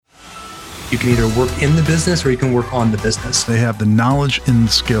You can either work in the business or you can work on the business. They have the knowledge and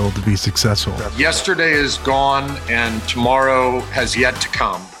the skill to be successful. Yesterday is gone and tomorrow has yet to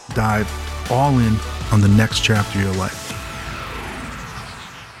come. Dive all in on the next chapter of your life.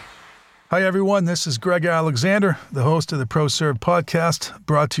 Hi, everyone. This is Greg Alexander, the host of the ProServe podcast,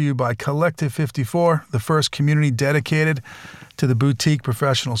 brought to you by Collective 54, the first community dedicated to the boutique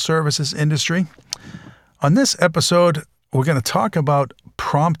professional services industry. On this episode, we're going to talk about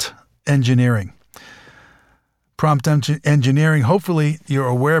prompt engineering. Prompt engineering, hopefully you're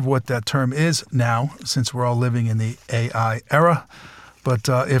aware of what that term is now, since we're all living in the AI era. But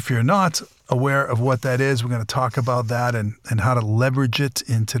if you're not aware of what that is, we're going to talk about that and how to leverage it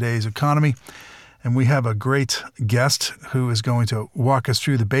in today's economy. And we have a great guest who is going to walk us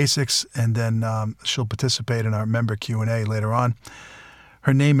through the basics, and then she'll participate in our member Q&A later on.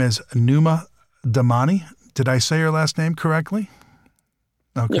 Her name is Numa Damani. Did I say her last name correctly?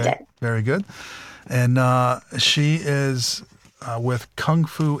 Okay, you did. Very good. And she is with Kung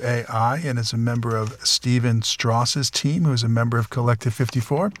Fu AI and is a member of Steven Strauss's team, who is a member of Collective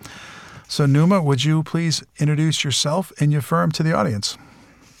 54. So Numa, would you please introduce yourself and your firm to the audience?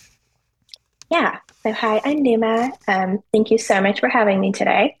 Yeah. So hi, I'm Numa. Thank you so much for having me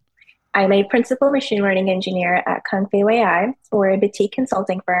today. I'm a principal machine learning engineer at Kung Fu AI. We're a boutique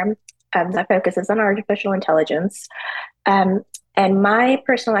consulting firm that focuses on artificial intelligence. And my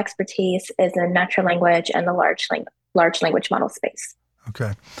personal expertise is in natural language and the large language model space.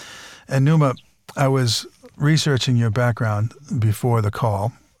 Okay. And Numa, I was researching your background before the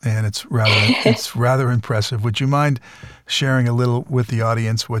call, and it's rather impressive. Would you mind sharing a little with the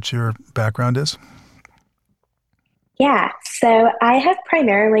audience what your background is? Yeah, so I have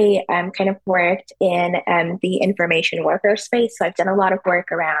primarily kind of worked in the information warfare space. So I've done a lot of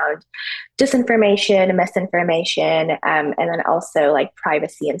work around disinformation, misinformation, and then also like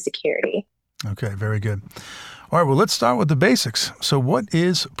privacy and security. Okay, very good. All right, well, let's start with the basics. So what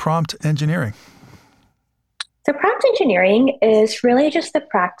is prompt engineering? So prompt engineering is really just the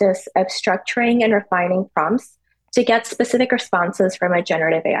practice of structuring and refining prompts to get specific responses from a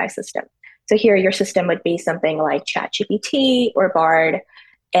generative AI system. So here your system would be something like ChatGPT or Bard.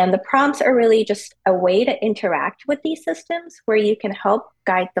 And the prompts are really just a way to interact with these systems where you can help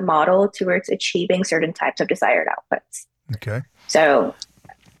guide the model towards achieving certain types of desired outputs. Okay. So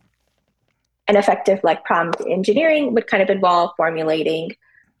an effective like prompt engineering would kind of involve formulating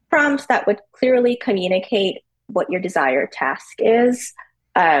prompts that would clearly communicate what your desired task is.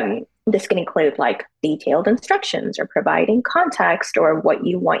 This can include like detailed instructions or providing context or what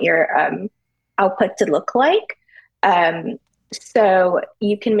you want your output to look like. So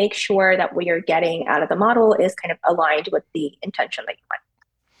you can make sure that what you're getting out of the model is kind of aligned with the intention that you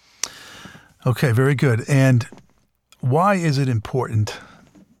want. Okay, very good. And why is it important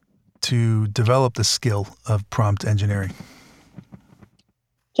to develop the skill of prompt engineering?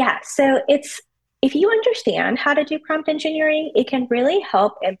 Yeah, so if you understand how to do prompt engineering, it can really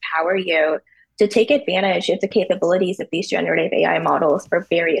help empower you to take advantage of the capabilities of these generative AI models for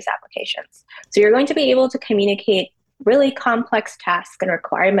various applications. So you're going to be able to communicate really complex tasks and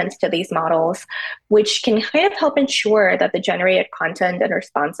requirements to these models, which can kind of help ensure that the generated content and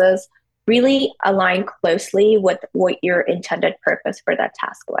responses really align closely with what your intended purpose for that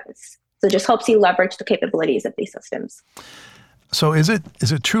task was. So it just helps you leverage the capabilities of these systems. So is it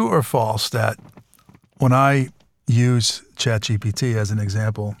true or false that when I use ChatGPT as an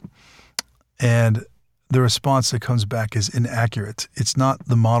example, and the response that comes back is inaccurate, it's not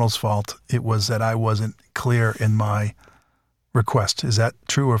the model's fault. It was that I wasn't clear in my request. Is that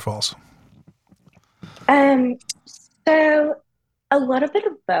true or false? So a little bit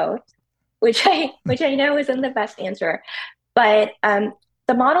of both, which I know isn't the best answer, but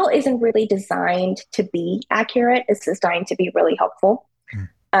the model isn't really designed to be accurate. It's designed to be really helpful.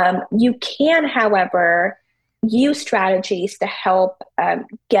 You can, however, use strategies to help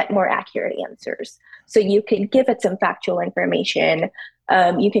get more accurate answers. So you can give it some factual information.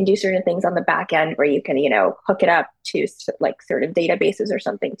 You can do certain things on the back end where you can, hook it up to like certain databases or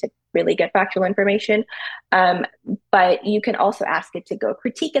something to really get factual information. But you can also ask it to go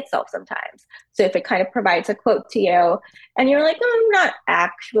critique itself sometimes. So if it kind of provides a quote to you and you're like, I'm not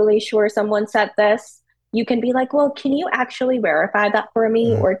actually sure someone said this, you can be like, well, can you actually verify that for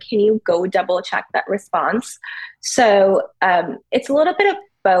me? Or can you go double check that response? So it's a little bit of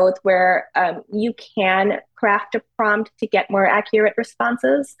both where you can craft a prompt to get more accurate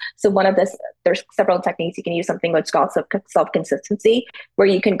responses. So there's several techniques you can use, something that's called self-consistency, where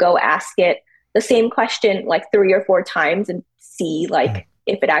you can go ask it the same question like 3 or 4 times and see like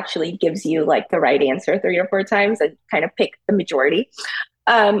if it actually gives you like the right answer 3 or 4 times and kind of pick the majority.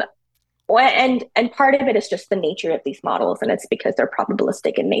 And part of it is just the nature of these models, and it's because they're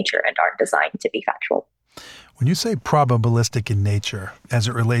probabilistic in nature and aren't designed to be factual. When you say probabilistic in nature as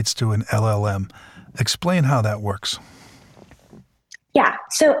it relates to an LLM, explain how that works. Yeah,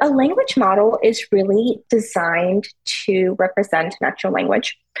 so a language model is really designed to represent natural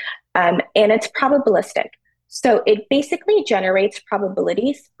language, and it's probabilistic. So it basically generates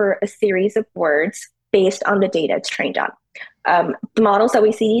probabilities for a series of words based on the data it's trained on. The models that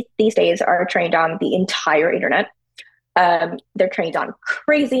we see these days are trained on the entire internet. They're trained on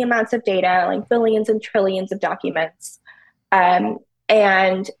crazy amounts of data, like billions and trillions of documents.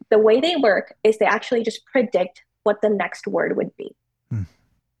 And the way they work is they actually just predict what the next word would be.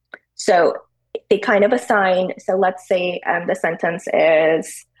 So they kind of assign, so let's say the sentence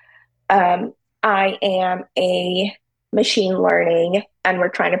is, I am a machine learning, and we're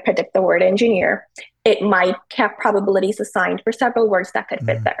trying to predict the word engineer. It might have probabilities assigned for several words that could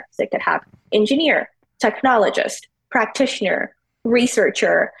fit there. So it could have engineer, technologist, practitioner,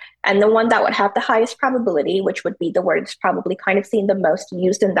 researcher, and the one that would have the highest probability, which would be the word that's probably kind of seen the most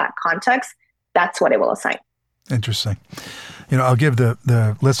used in that context, that's what it will assign. Interesting. I'll give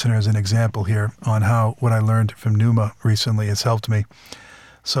the listeners an example here on how what I learned from Numa recently has helped me.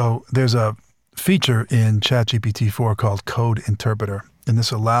 So there's a feature in ChatGPT-4 called Code Interpreter, and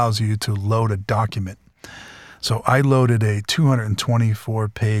this allows you to load a document. So I loaded a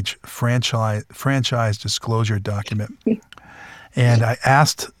 224-page franchise disclosure document, and I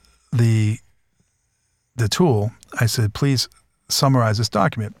asked the tool, I said, please summarize this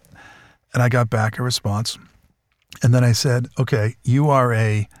document. And I got back a response. And then I said, okay, you are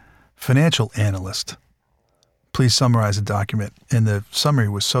a financial analyst. Please summarize the document. And the summary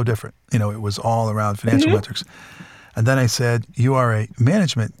was so different. It was all around financial metrics. And then I said, you are a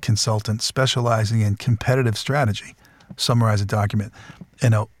management consultant specializing in competitive strategy. Summarize a document.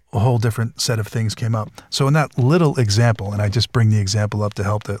 And a whole different set of things came up. So in that little example, and I just bring the example up to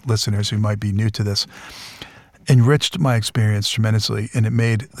help the listeners who might be new to this, enriched my experience tremendously, and it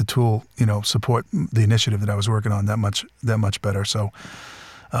made the tool, support the initiative that I was working on that much better. So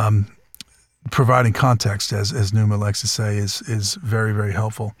providing context, as Numa likes to say, is very, very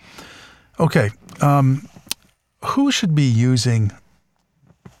helpful. Okay. Who should be using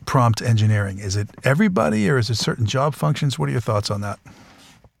prompt engineering? Is it everybody, or is it certain job functions? What are your thoughts on that?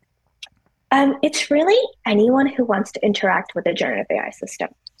 It's really anyone who wants to interact with a generative AI system.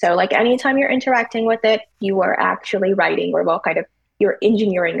 So like anytime you're interacting with it, you are actually writing, or you're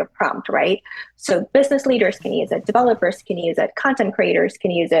engineering a prompt, right? So business leaders can use it, developers can use it, content creators can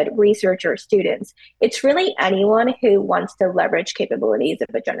use it, researchers, students. It's really anyone who wants to leverage capabilities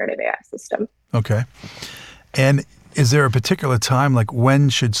of a generative AI system. Okay. And is there a particular time, like when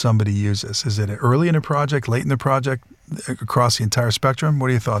should somebody use this? Is it early in a project, late in the project, across the entire spectrum? What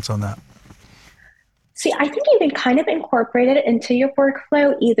are your thoughts on that? See, I think you can kind of incorporate it into your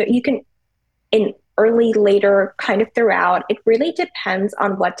workflow. Either you can in early, later, kind of throughout. It really depends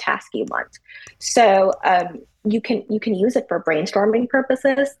on what task you want. So you can use it for brainstorming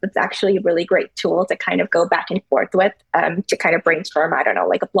purposes. It's actually a really great tool to kind of go back and forth with to kind of brainstorm, I don't know,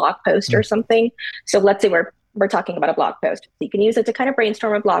 like a blog post or something. So let's say we're talking about a blog post. So you can use it to kind of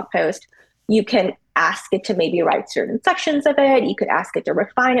brainstorm a blog post. You can ask it to maybe write certain sections of it. You could ask it to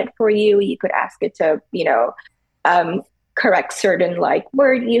refine it for you. You could ask it to, correct certain like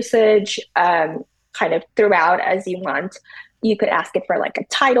word usage kind of throughout as you want. You could ask it for like a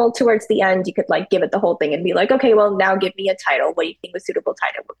title towards the end. You could like give it the whole thing and be like, okay, well, now give me a title. What do you think a suitable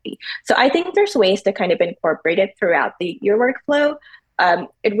title would be? So I think there's ways to kind of incorporate it throughout your workflow.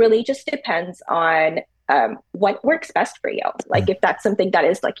 It really just depends on what works best for you. Like if that's something that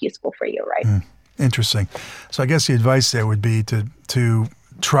is like useful for you, right? Interesting. So I guess the advice there would be to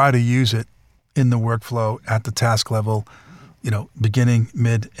try to use it in the workflow at the task level, beginning,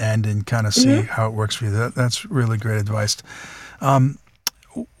 mid, end, and kind of see how it works for you. That's really great advice.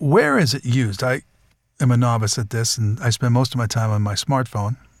 Where is it used? I am a novice at this, and I spend most of my time on my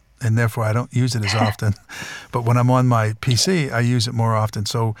smartphone, and therefore I don't use it as often. But when I'm on my PC, I use it more often.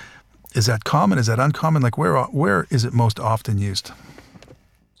 So is that common? Is that uncommon? Like where is it most often used?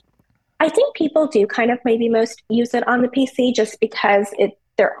 I think people do kind of maybe most use it on the PC just because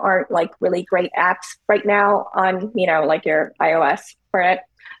there aren't like really great apps right now on, like your iOS for it.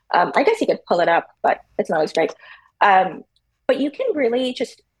 I guess you could pull it up, but it's not always great. But you can really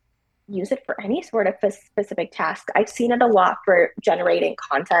just use it for any sort of specific task. I've seen it a lot for generating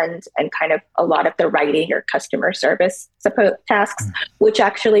content and kind of a lot of the writing or customer service support tasks, which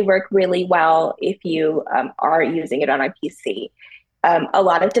actually work really well if you are using it on a PC. A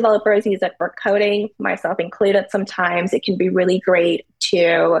lot of developers use it for coding, myself included sometimes. It can be really great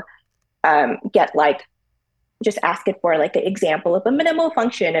to get like, just ask it for like the example of a minimal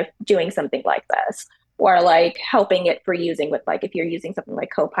function of doing something like this, or like helping it for using with like, if you're using something like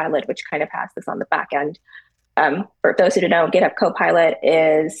Copilot, which kind of has this on the back end. For those who don't know, GitHub Copilot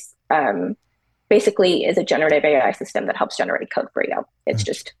is basically is a generative AI system that helps generate code for you. It's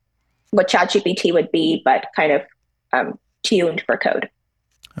just what ChatGPT would be, but kind of tuned for code.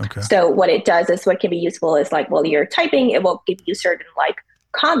 Okay. So what it does is what can be useful is like, while you're typing, it will give you certain like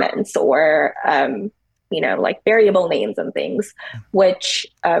comments or like variable names and things, which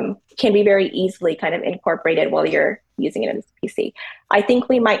can be very easily kind of incorporated while you're using it in a PC. I think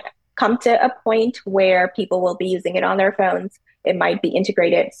we might come to a point where people will be using it on their phones. It might be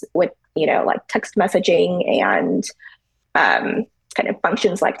integrated with, like text messaging and kind of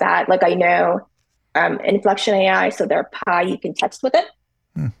functions like that. Like I know Inflection AI, so their Pi, you can text with it,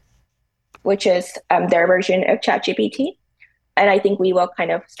 which is their version of ChatGPT. And I think we will kind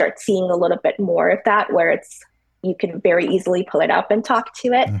of start seeing a little bit more of that, where you can very easily pull it up and talk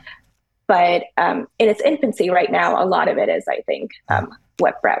to it. But in its infancy right now, a lot of it is, I think,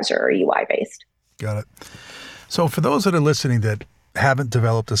 web browser or UI based. Got it. So for those that are listening that haven't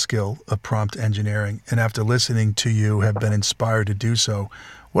developed a skill of prompt engineering, and after listening to you have been inspired to do so,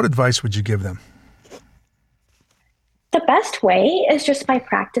 what advice would you give them? The best way is just by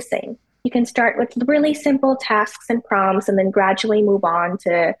practicing. You can start with really simple tasks and prompts and then gradually move on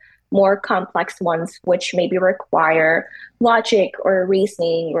to more complex ones, which maybe require logic or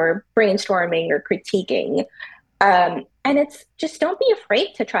reasoning or brainstorming or critiquing. And it's just, don't be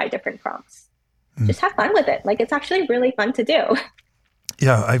afraid to try different prompts. Just have fun with it. Like, it's actually really fun to do.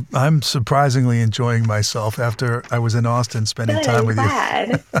 Yeah, I'm surprisingly enjoying myself after I was in Austin spending time with you.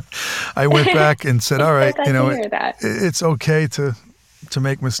 I went back and said, all right, it's okay to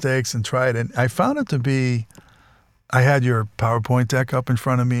make mistakes and try it. And I found it to be, I had your PowerPoint deck up in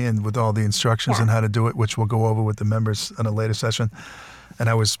front of me and with all the instructions on how to do it, which we'll go over with the members in a later session. And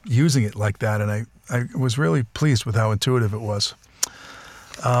I was using it like that. And I was really pleased with how intuitive it was.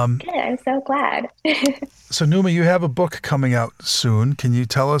 Good, I'm so glad. So Numa, you have a book coming out soon. Can you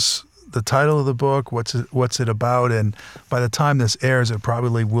tell us the title of the book? What's it about? And by the time this airs, it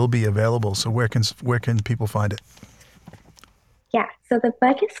probably will be available. So where can people find it? Yeah, so the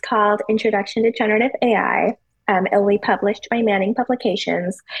book is called Introduction to Generative AI. It will be published by Manning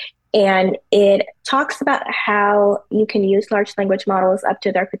Publications, and it talks about how you can use large language models up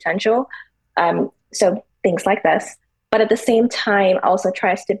to their potential. So things like this, but at the same time also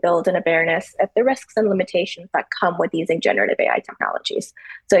tries to build an awareness of the risks and limitations that come with using generative AI technologies.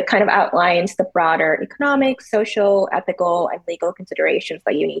 So it kind of outlines the broader economic, social, ethical, and legal considerations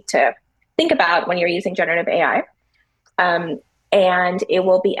that you need to think about when you're using generative AI. And it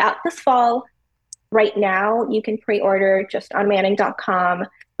will be out this fall. Right now, you can pre-order just on Manning.com,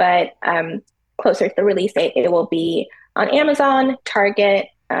 but closer to the release date, it will be on Amazon, Target,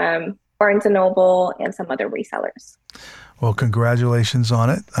 Barnes & Noble, and some other resellers. Well, congratulations on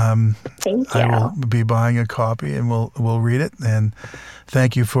it. Thank you. I will be buying a copy and we'll read it. And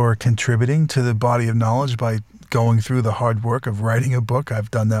thank you for contributing to the body of knowledge by going through the hard work of writing a book.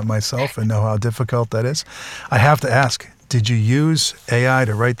 I've done that myself and know how difficult that is. I have to ask, did you use AI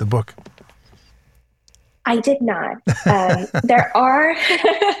to write the book? I did not. There are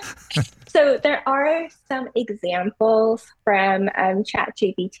some examples from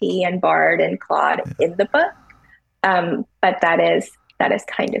ChatGPT and Bard and Claude in the book, but that is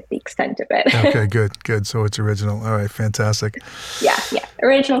kind of the extent of it. Okay, good. So it's original. All right, fantastic. Yeah,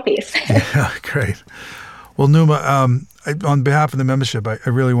 original piece. Yeah, great. Well, Numa, on behalf of the membership, I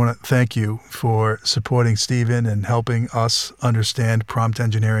really want to thank you for supporting Stephen and helping us understand prompt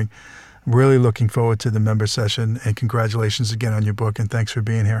engineering. Really looking forward to the member session, and congratulations again on your book, and thanks for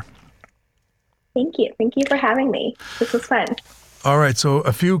being here. Thank you. Thank you for having me. This was fun. All right, so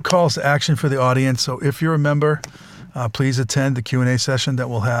a few calls to action for the audience. So if you're a member, please attend the Q&A session that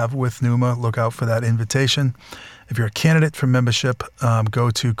we'll have with Numa. Look out for that invitation. If you're a candidate for membership,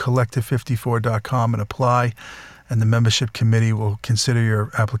 go to collective54.com and apply, and the membership committee will consider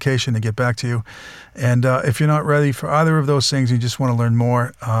your application and get back to you. And if you're not ready for either of those things, you just want to learn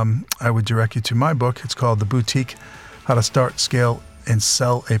more, I would direct you to my book. It's called The Boutique, How to Start, Scale, and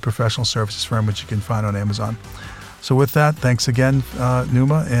Sell a Professional Services Firm, which you can find on Amazon. So with that, thanks again,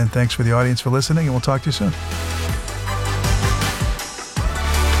 Numa, and thanks for the audience for listening, and we'll talk to you soon.